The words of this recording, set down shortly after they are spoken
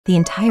the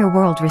entire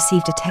world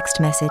received a text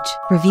message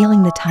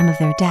revealing the time of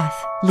their death,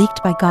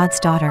 leaked by God's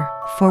daughter.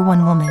 For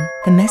one woman,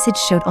 the message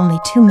showed only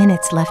 2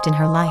 minutes left in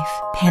her life.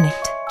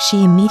 Panicked,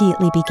 she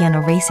immediately began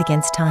a race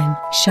against time,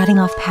 shutting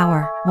off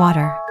power,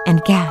 water,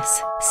 and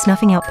gas,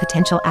 snuffing out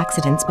potential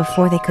accidents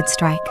before they could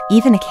strike.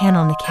 Even a can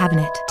on the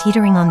cabinet,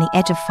 teetering on the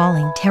edge of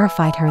falling,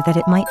 terrified her that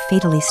it might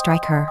fatally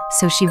strike her,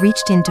 so she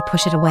reached in to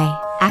push it away,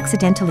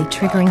 accidentally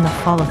triggering the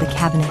fall of the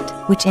cabinet,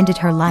 which ended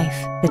her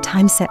life. The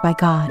time set by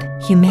God.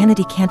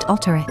 Humanity can't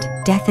alter it.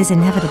 Death is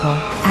inevitable,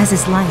 as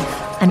is life.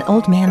 An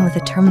old man with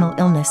a terminal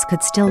illness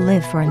could still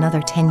live for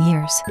another 10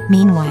 years.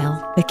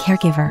 Meanwhile, the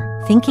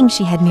caregiver, thinking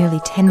she had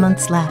merely 10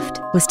 months left,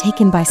 was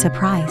taken by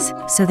surprise,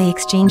 so they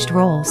exchanged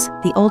roles,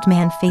 the old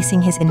man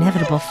facing his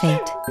inevitable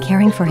fate,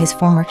 caring for his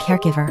former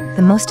caregiver.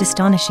 The most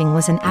astonishing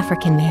was an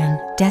African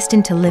man,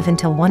 destined to live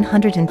until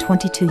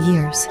 122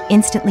 years,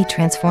 instantly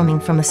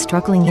transforming from a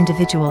struggling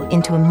individual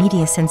into a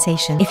media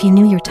sensation. If you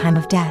knew your time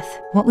of death,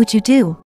 what would you do?